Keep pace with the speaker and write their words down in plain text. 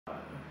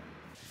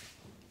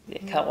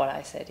Cut what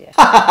I said, yeah.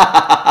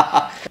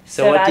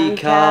 Sawadee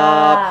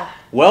Krap.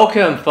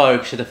 Welcome,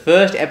 folks, to the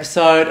first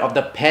episode of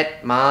the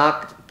Ped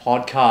Mak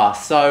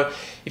Podcast. So,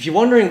 if you're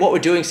wondering what we're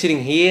doing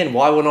sitting here and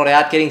why we're not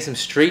out getting some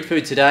street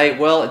food today,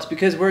 well, it's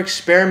because we're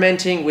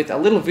experimenting with a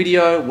little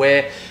video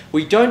where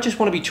we don't just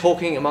want to be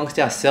talking amongst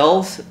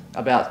ourselves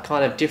about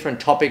kind of different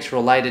topics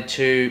related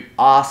to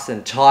us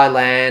and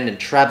Thailand and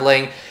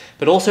traveling,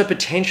 but also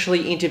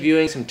potentially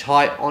interviewing some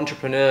Thai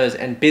entrepreneurs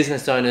and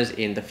business owners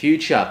in the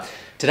future.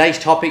 Today's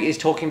topic is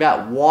talking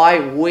about why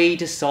we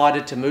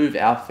decided to move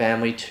our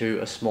family to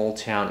a small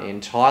town in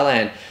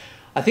Thailand.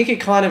 I think it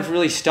kind of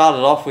really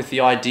started off with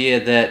the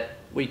idea that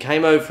we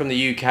came over from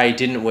the UK,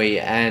 didn't we?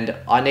 And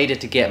I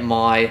needed to get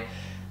my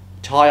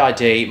Thai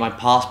ID, my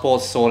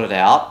passport sorted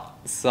out.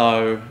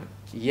 So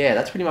yeah,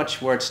 that's pretty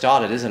much where it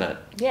started, isn't it?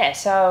 Yeah,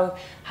 so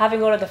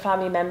having all of the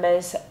family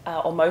members,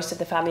 or most of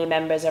the family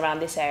members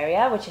around this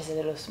area, which is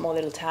a small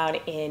little town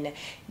in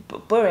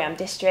Buriram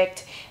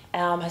district,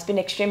 has been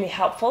extremely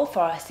helpful for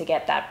us to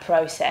get that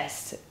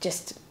process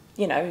just,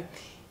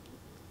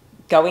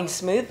 going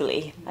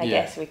smoothly, I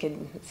guess we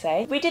could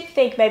say. We did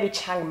think maybe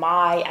Chiang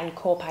Mai and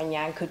Koh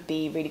Phangan could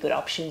be really good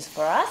options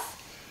for us.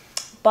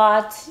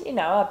 But,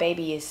 our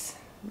baby is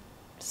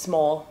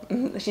small.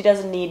 She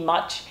doesn't need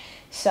much.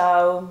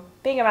 So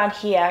being around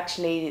here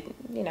actually,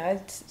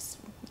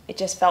 it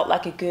just felt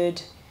like a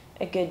good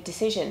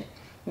decision.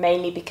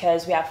 Mainly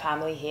because we have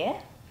family here,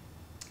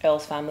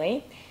 Earl's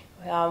family,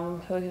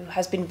 who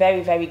has been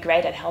very, very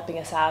great at helping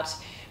us out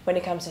when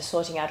it comes to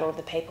sorting out all of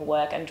the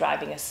paperwork and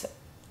driving us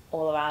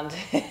all around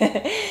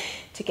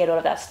to get all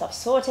of that stuff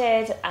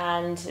sorted.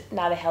 And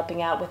now they're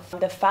helping out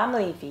with the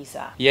family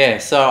visa. Yeah,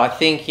 so I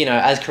think,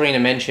 as Karina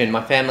mentioned,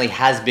 my family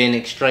has been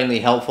extremely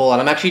helpful. And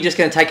I'm actually just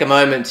going to take a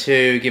moment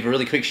to give a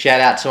really quick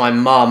shout out to my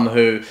mum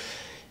who,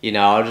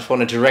 I just want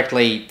to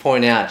directly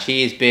point out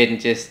she has been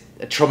just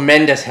a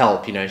tremendous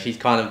help. She's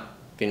kind of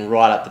been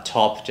right at the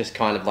top, just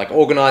kind of like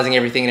organising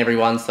everything and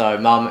everyone. So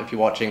Mum, if you're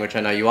watching, which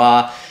I know you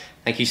are,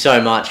 thank you so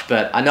much.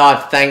 But I know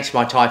I've thanked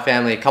my Thai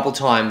family a couple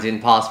times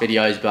in past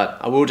videos, but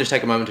I will just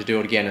take a moment to do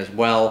it again as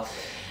well.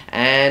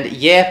 And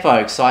yeah,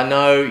 folks, I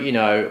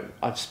know,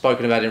 I've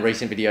spoken about in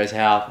recent videos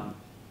how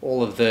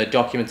all of the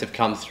documents have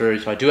come through.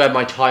 So I do have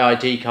my Thai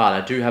ID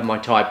card, I do have my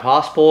Thai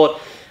passport.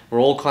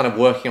 We're all kind of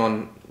working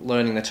on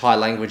learning the Thai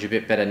language a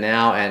bit better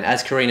now. And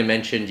as Karina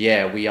mentioned,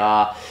 yeah, we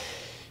are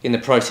in the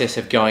process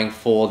of going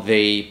for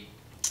the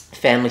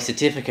family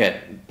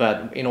certificate.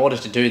 But in order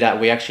to do that,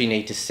 we actually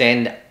need to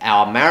send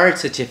our marriage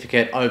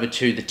certificate over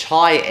to the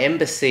Thai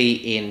embassy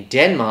in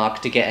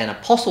Denmark to get an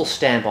apostle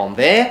stamp on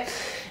there.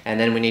 And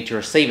then we need to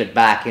receive it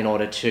back in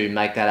order to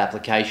make that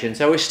application.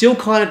 So we're still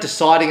kind of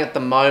deciding at the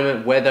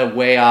moment whether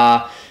we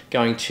are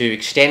going to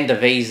extend the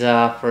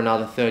visa for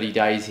another 30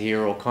 days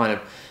here or kind of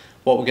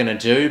what we're going to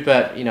do.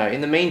 But,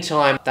 in the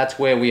meantime, that's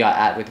where we are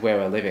at with where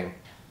we're living.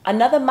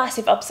 Another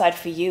massive upside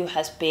for you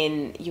has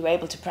been you're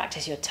able to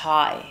practice your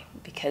Thai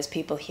because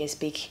people here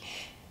speak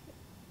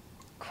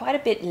quite a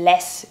bit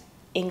less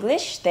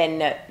English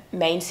than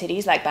main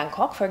cities like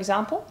Bangkok, for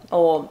example,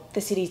 or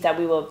the cities that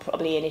we were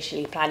probably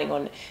initially planning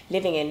on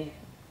living in,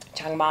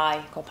 Chiang Mai,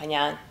 Koh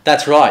Phangan.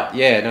 That's right.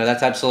 Yeah, no,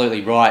 that's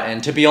absolutely right.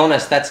 And to be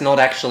honest, that's not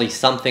actually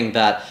something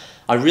that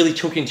I really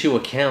took into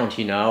account.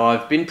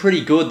 I've been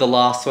pretty good the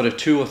last sort of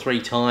 2 or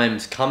 3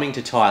 times coming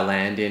to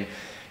Thailand in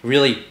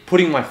really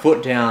putting my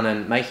foot down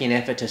and making an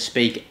effort to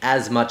speak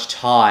as much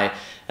Thai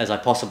as I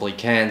possibly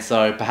can.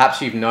 So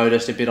perhaps you've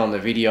noticed a bit on the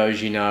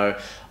videos,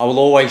 I will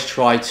always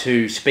try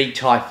to speak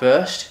Thai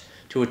first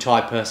to a Thai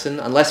person.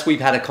 Unless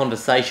we've had a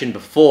conversation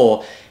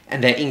before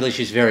and their English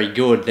is very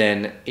good,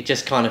 then it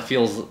just kind of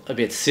feels a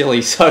bit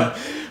silly. So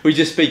we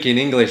just speak in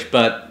English,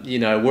 but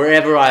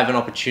wherever I have an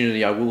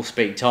opportunity, I will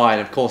speak Thai.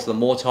 And of course, the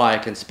more Thai I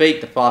can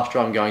speak, the faster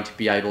I'm going to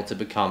be able to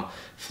become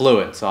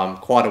fluent. So I'm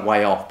quite a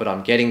way off, but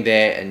I'm getting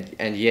there.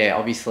 And yeah,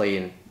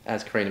 obviously,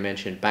 as Karina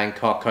mentioned,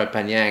 Bangkok, Koh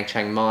Phangan,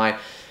 Chiang Mai,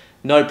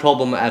 no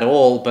problem at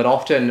all. But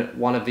often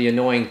one of the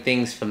annoying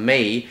things for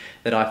me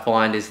that I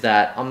find is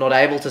that I'm not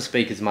able to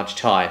speak as much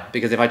Thai,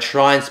 because if I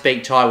try and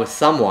speak Thai with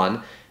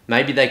someone,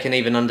 maybe they can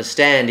even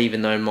understand,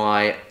 even though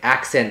my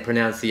accent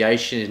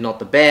pronunciation is not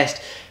the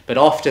best, but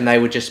often they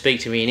would just speak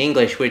to me in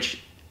English,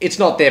 which it's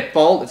not their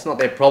fault, it's not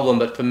their problem,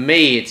 but for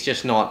me, it's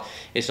just not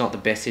the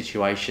best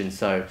situation.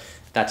 So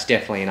that's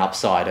definitely an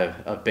upside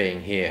of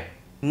being here.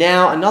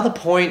 Now, another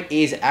point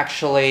is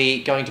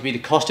actually going to be the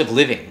cost of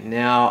living.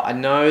 Now, I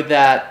know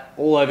that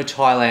all over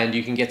Thailand,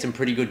 you can get some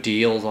pretty good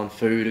deals on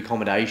food,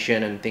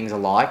 accommodation, and things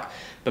alike,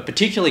 but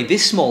particularly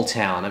this small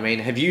town,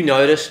 have you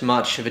noticed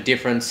much of a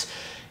difference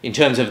in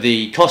terms of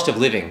the cost of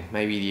living?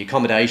 Maybe the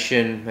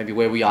accommodation, maybe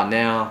where we are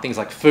now, things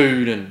like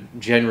food and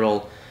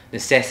general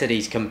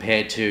necessities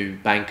compared to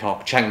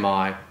Bangkok, Chiang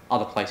Mai,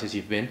 other places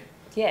you've been?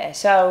 Yeah,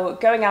 so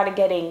going out and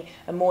getting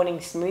a morning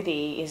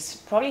smoothie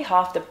is probably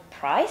half the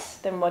price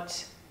than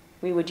what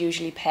we would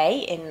usually pay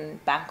in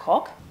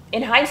Bangkok.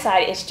 In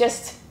hindsight, it's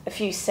just a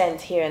few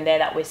cents here and there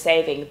that we're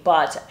saving,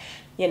 but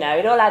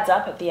it all adds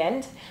up at the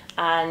end.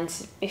 And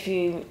if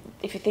you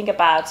if you think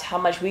about how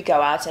much we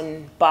go out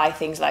and buy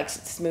things like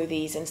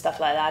smoothies and stuff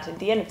like that, at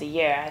the end of the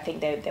year, I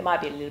think there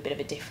might be a little bit of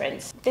a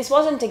difference. This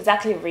wasn't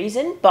exactly a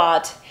reason,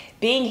 but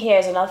being here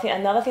is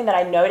another thing that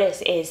I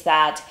notice is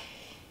that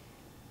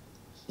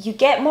you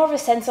get more of a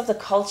sense of the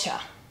culture,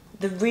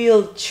 the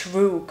real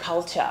true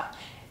culture.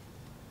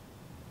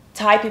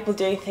 Thai people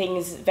doing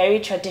things very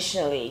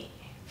traditionally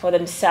for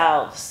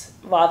themselves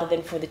rather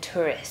than for the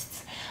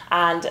tourists.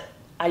 And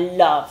I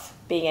love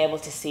being able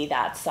to see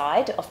that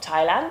side of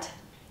Thailand.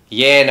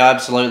 Yeah, no,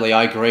 absolutely.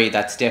 I agree.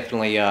 That's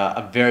definitely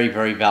a very,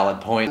 very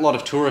valid point. A lot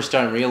of tourists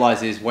don't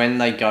realise is when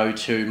they go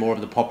to more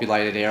of the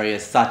populated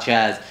areas, such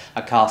as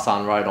a Khao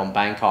San Road on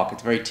Bangkok,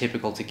 it's very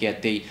typical to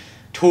get the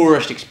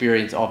tourist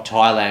experience of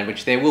Thailand,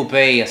 which there will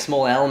be a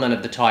small element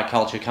of the Thai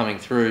culture coming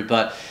through,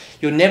 but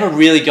you're never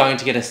really going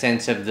to get a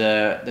sense of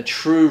the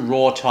true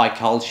raw Thai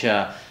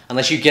culture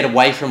unless you get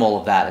away from all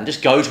of that and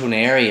just go to an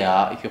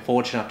area, if you're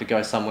fortunate enough to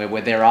go somewhere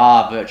where there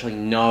are virtually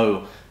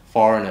no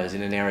foreigners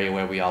in an area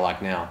where we are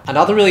like now.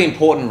 Another really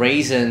important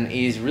reason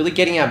is really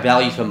getting our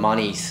value for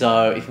money.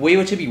 So if we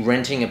were to be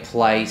renting a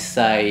place,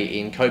 say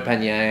in Koh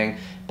Phangan,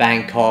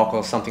 Bangkok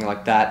or something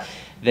like that,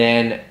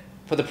 then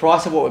for the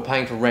price of what we're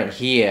paying for rent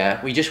here,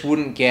 we just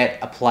wouldn't get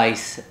a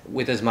place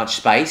with as much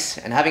space.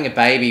 And having a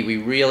baby, we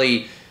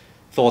really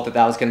thought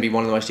that was going to be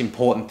one of the most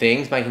important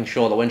things, making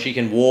sure that when she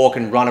can walk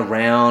and run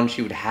around,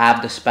 she would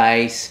have the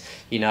space,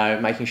 you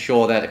know, making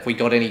sure that if we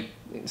got any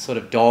sort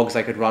of dogs,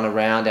 they could run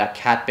around, our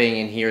cat being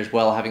in here as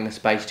well, having the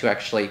space to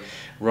actually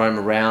roam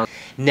around.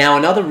 Now,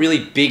 another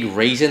really big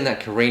reason that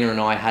Karina and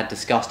I had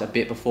discussed a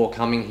bit before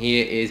coming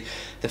here is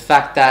the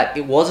fact that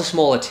it was a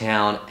smaller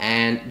town,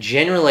 and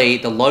generally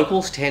the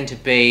locals tend to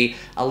be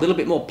a little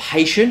bit more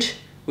patient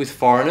with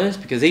foreigners,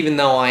 because even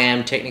though I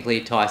am technically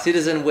a Thai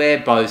citizen, we're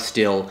both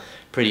still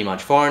pretty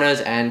much foreigners.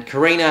 And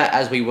Karina,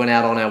 as we went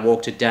out on our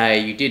walk today,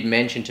 you did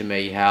mention to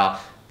me how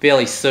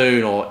fairly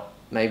soon, or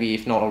maybe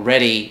if not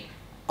already,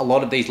 a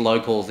lot of these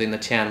locals in the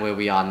town where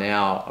we are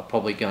now are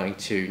probably going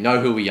to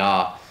know who we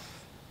are.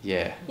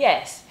 Yeah.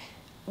 Yes.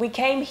 We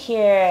came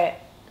here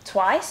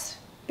twice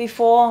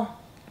before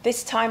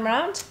this time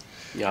round.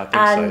 Yeah,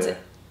 I think so. And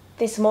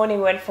this morning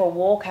we went for a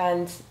walk,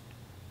 and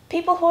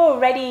people who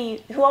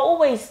are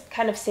always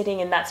kind of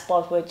sitting in that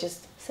spot were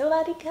just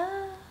Sawadee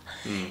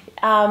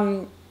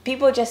ka.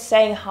 People just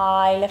saying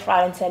hi left,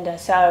 right and center.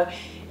 So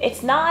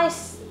it's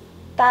nice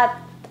that,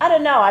 I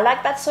don't know, I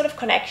like that sort of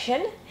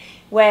connection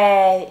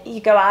where you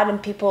go out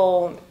and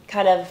people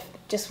kind of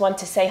just want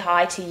to say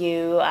hi to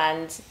you,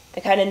 and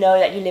they kind of know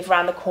that you live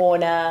around the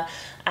corner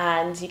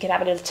and you can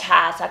have a little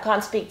chat. I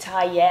can't speak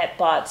Thai yet,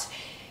 but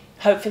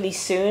hopefully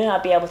soon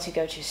I'll be able to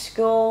go to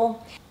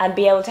school and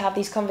be able to have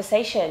these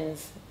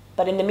conversations.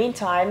 But in the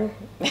meantime,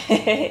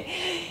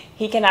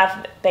 he can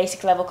have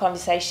basic level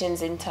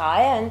conversations in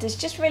Thai, and it's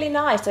just really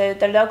nice.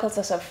 The locals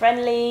are so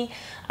friendly,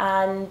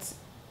 and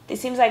it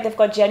seems like they've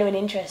got genuine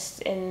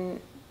interest in,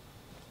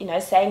 you know,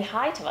 saying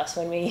hi to us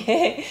when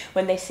we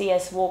when they see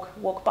us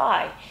walk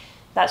by.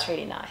 That's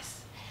really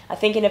nice. I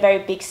think in a very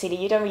big city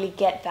you don't really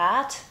get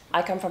that.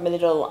 I come from a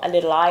little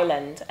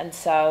island, and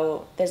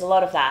so there's a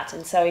lot of that,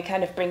 and so it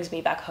kind of brings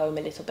me back home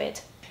a little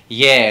bit.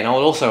 Yeah, and I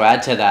would also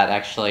add to that,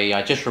 actually,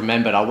 I just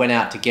remembered I went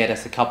out to get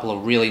us a couple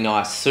of really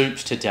nice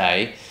soups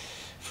today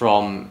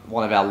from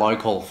one of our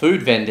local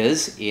food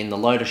vendors in the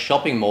Lotus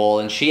shopping mall,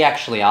 and she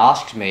actually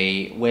asked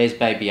me, where's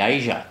baby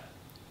Asia?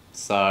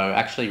 So I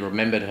actually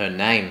remembered her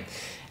name.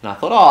 And I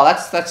thought, oh,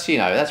 that's you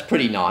know, that's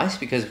pretty nice,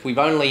 because we've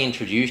only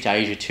introduced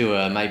Asia to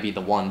her maybe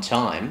the one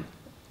time.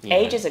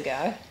 Ages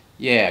ago.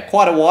 Yeah,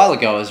 quite a while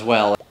ago as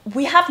well.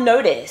 We have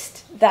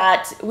noticed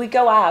that we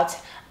go out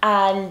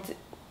and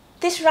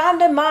this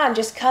random man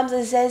just comes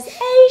and says,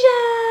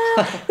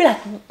 Asia! We're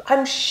like,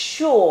 I'm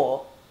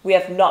sure we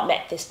have not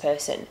met this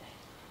person.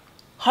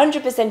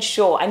 100%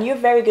 sure, and you're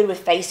very good with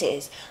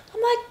faces.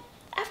 I'm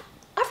like,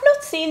 I've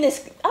not seen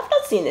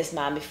this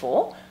man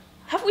before.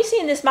 Have we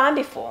seen this man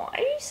before?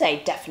 And you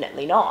say,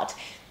 definitely not.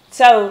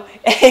 So,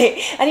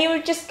 and he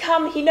would just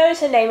come, he knows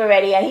her name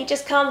already, and he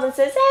just comes and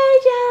says,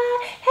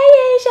 Asia,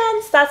 hey Asia,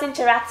 and starts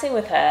interacting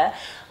with her.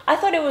 I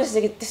thought it was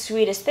the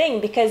sweetest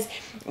thing, because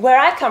where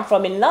I come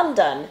from in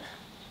London,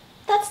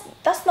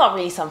 that's not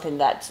really something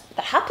that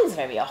happens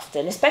very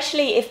often,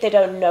 especially if they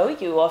don't know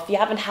you or if you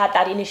haven't had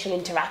that initial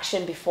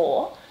interaction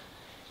before.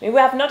 I mean,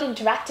 we have not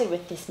interacted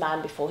with this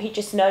man before. He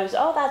just knows,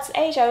 oh, that's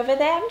Asia over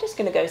there. I'm just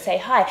going to go say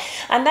hi.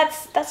 And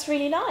that's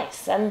really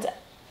nice. And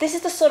this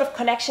is the sort of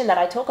connection that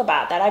I talk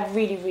about that I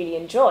really, really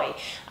enjoy.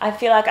 I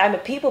feel like I'm a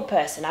people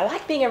person. I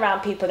like being around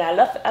people, and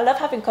I love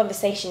having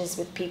conversations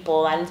with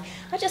people, and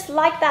I just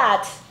like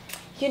that,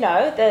 you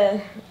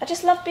know, I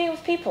just love being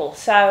with people.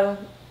 So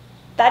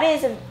that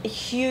is a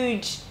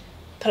huge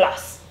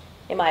plus,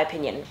 in my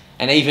opinion.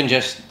 And even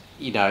just,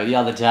 you know, the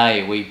other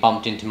day we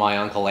bumped into my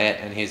Uncle Ed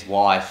and his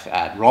wife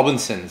at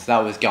Robinson's. That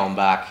was going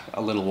back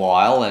a little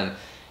while,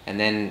 and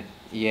then,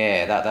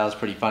 yeah, that was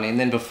pretty funny. And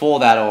then before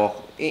that, or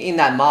in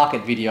that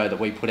market video that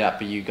we put out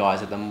for you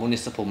guys at the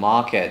municipal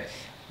market,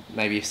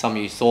 maybe if some of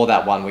you saw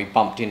that one, we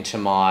bumped into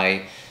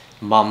my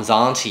mum's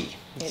auntie.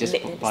 Yeah, Just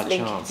by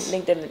chance.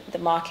 Link the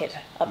market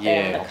up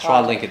there on the I'll card.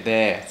 try to link it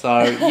there.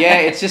 So yeah,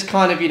 it's just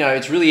kind of,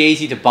 it's really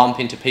easy to bump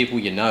into people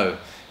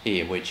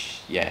here, which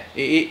it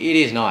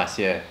is nice,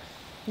 yeah.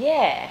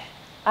 Yeah,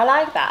 I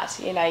like that.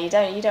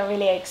 You don't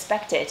really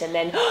expect it, and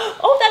then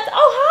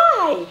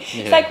hi.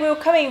 Yeah. It's like we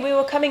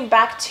were coming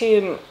back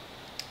to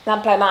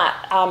Ped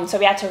Mak, so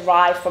we had to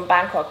arrive from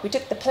Bangkok. We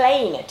took the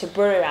plane to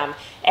Buriram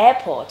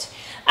Airport,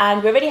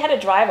 and we already had a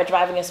driver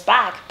driving us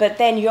back. But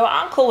then your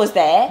uncle was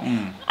there,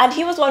 and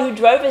he was one who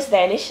drove us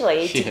there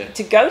initially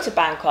to go to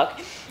Bangkok.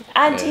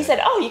 And he said,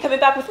 "Oh, you're coming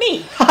back with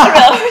me?"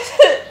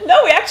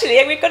 No,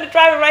 we're going to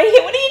drive right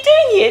here. What are you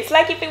doing here? It's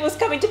like if it was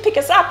coming to pick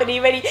us up, and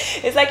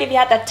it's like if he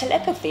had that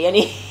telepathy, and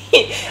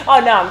oh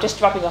no, I'm just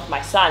dropping off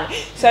my son.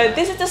 So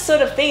this is the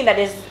sort of thing that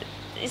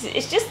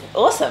it's just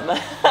awesome.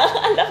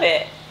 I love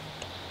it.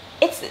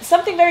 It's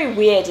something very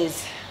weird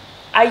is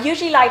I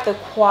usually like the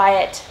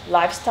quiet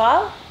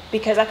lifestyle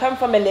because I come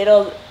from a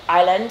little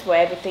island where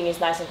everything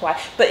is nice and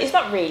quiet, but it's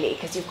not really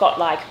because you've got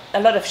like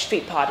a lot of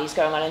street parties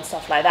going on and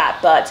stuff like that.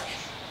 But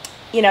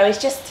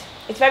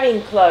it's very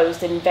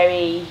enclosed and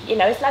very,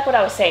 it's like what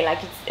I was saying,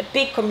 like it's a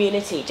big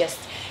community just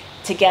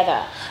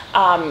together.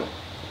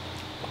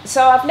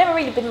 So I've never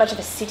really been much of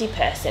a city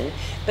person,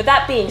 but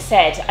that being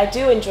said, I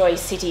do enjoy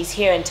cities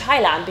here in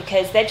Thailand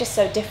because they're just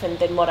so different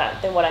than what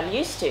I'm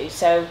used to.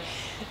 So,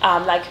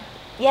 but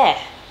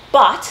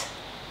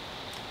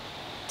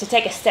to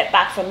take a step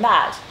back from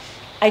that,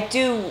 I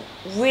do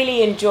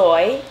really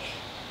enjoy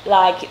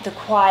like the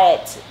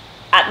quiet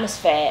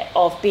atmosphere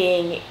of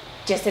being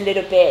just a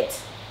little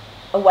bit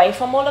away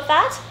from all of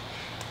that.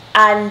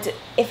 And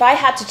if I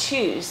had to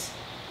choose,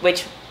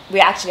 which we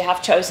actually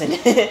have chosen,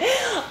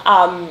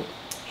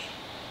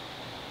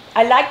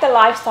 I like the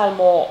lifestyle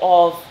more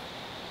of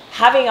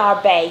having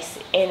our base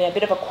in a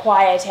bit of a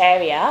quiet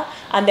area,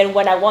 and then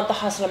when I want the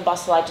hustle and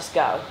bustle, I just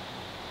go.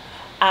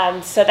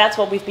 And so that's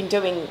what we've been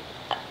doing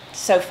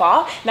so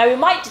far. Now we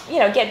might,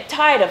 get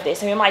tired of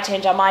this, and we might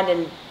change our mind,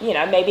 and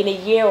maybe in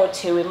a year or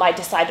two we might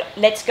decide,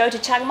 let's go to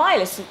Chiang Mai,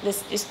 let's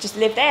just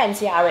live there and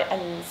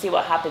see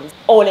what happens,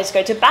 or let's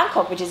go to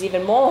Bangkok, which is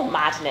even more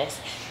madness.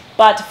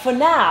 But for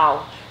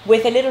now,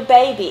 with a little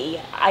baby,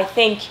 I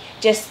think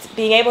just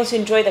being able to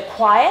enjoy the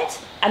quiet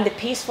and the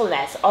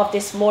peacefulness of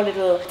this small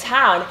little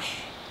town,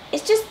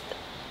 it's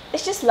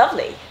just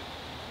lovely.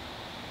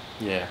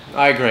 Yeah,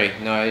 I agree.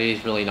 No, it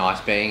is really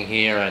nice being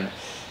here, and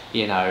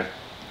I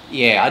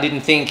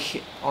didn't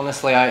think,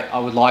 honestly, I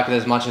would like it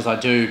as much as I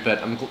do,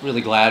 but I'm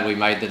really glad we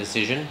made the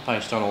decision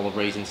based on all the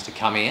reasons to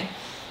come here.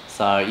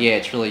 So yeah,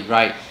 it's really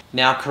great.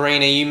 Now,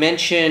 Karina, you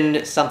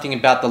mentioned something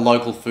about the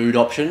local food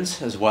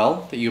options as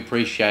well that you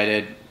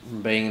appreciated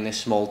being in this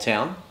small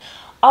town.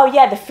 Oh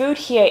yeah, the food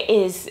here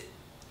is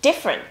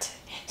different.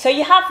 So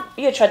you have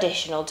your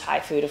traditional Thai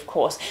food, of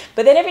course,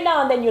 but then every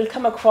now and then you'll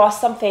come across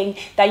something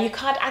that you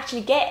can't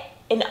actually get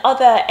in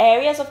other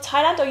areas of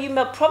Thailand, or you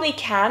probably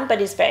can,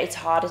 but it's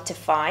harder to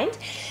find.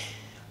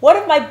 One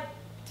of my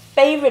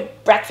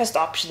favorite breakfast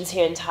options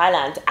here in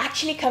Thailand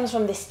actually comes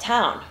from this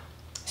town.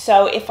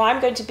 So if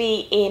I'm going to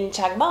be in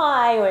Chiang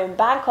Mai or in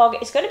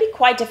Bangkok, it's going to be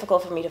quite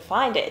difficult for me to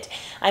find it.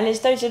 And it's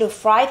those little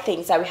fried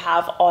things that we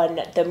have on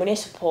the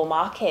municipal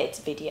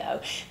market video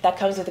that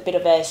comes with a bit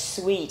of a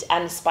sweet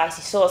and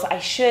spicy sauce. I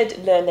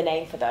should learn the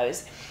name for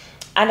those.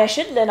 And I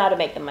should learn how to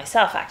make them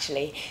myself,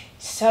 actually.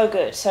 So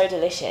good, so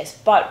delicious.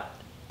 But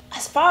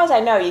as far as I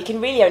know, you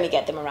can really only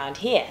get them around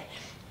here.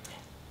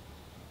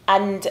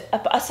 And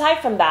aside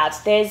from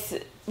that,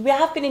 we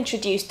have been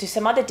introduced to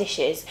some other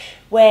dishes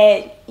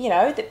where,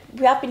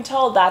 we have been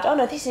told that, oh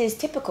no, this is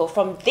typical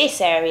from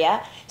this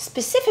area,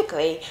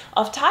 specifically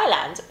of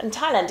Thailand. And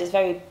Thailand is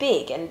very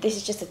big, and this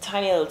is just a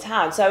tiny little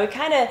town. So it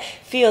kind of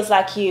feels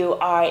like you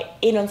are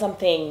in on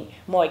something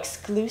more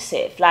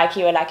exclusive, like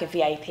you are like a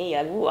VIP,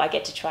 like, ooh, I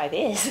get to try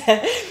this.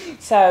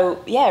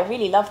 So yeah, I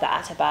really love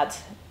that about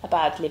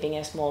living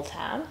in a small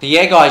town.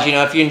 Yeah, guys,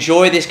 if you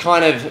enjoy this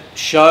kind of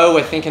show,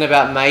 we're thinking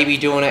about maybe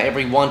doing it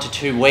every 1 to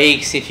 2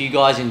 weeks. If you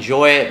guys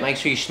enjoy it, make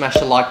sure you smash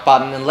the like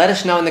button and let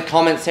us know in the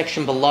comment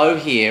section below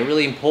here.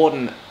 Really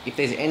important, if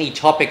there's any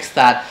topics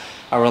that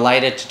are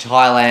related to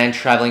Thailand,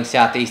 traveling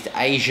Southeast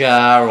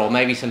Asia, or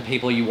maybe some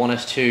people you want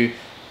us to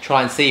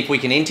try and see if we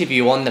can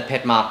interview on the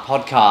Ped Mak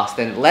Podcast,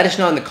 then let us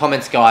know in the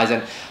comments, guys.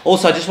 And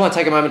also, I just want to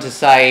take a moment to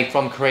say,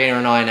 from Karina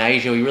and I in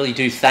Asia, we really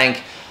do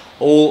thank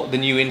all the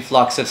new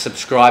influx of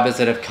subscribers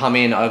that have come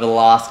in over the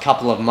last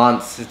couple of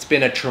months. It's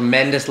been a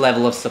tremendous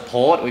level of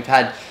support. We've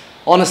had,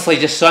 honestly,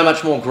 just so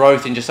much more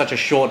growth in just such a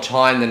short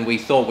time than we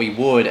thought we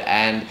would,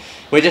 and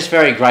we're just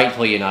very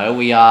grateful.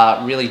 We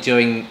are really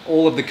doing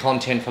all of the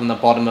content from the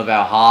bottom of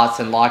our hearts,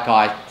 and like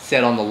I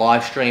said on the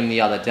live stream the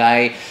other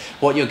day,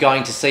 what you're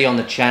going to see on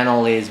the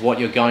channel is what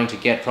you're going to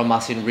get from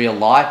us in real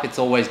life. It's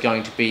always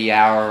going to be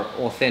our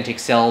authentic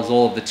selves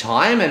all of the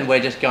time, and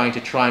we're just going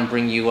to try and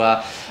bring you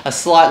a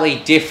slightly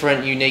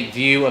different, unique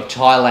view of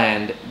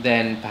Thailand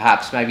than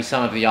perhaps maybe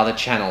some of the other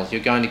channels.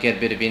 You're going to get a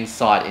bit of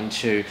insight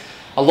into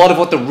a lot of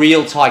what the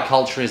real Thai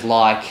culture is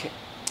like,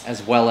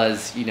 as well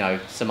as,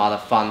 some other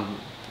fun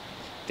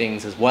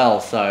things as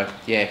well. So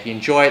yeah, if you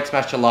enjoy it,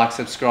 smash a like,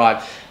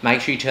 subscribe. Make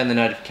sure you turn the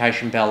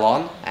notification bell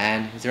on.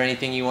 And is there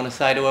anything you want to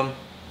say to them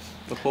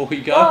before we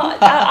go? Well,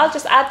 I'll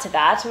just add to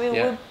that.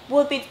 Yeah.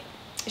 We'll be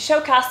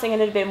showcasing a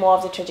little bit more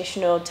of the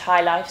traditional Thai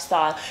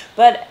lifestyle.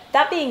 But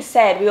that being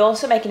said, we're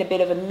also making a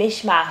bit of a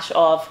mishmash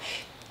of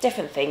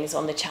different things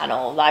on the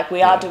channel. Like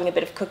we are doing a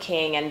bit of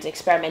cooking and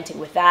experimenting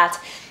with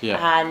that.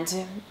 Yeah.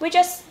 And we're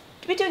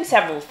doing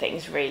several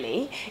things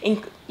really.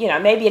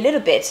 Maybe a little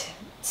bit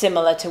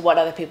similar to what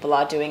other people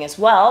are doing as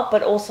well,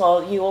 but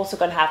also you're also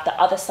going to have the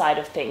other side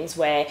of things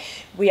where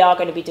we are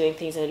going to be doing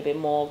things a little bit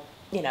more,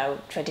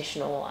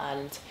 traditional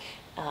and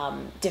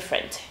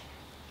different.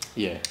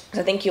 Yeah.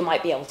 So I think you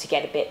might be able to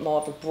get a bit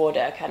more of a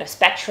broader kind of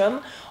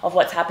spectrum of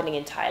what's happening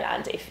in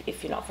Thailand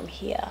if you're not from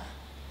here.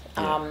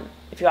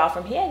 If you are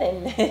from here,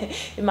 then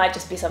it might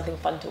just be something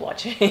fun to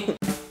watch.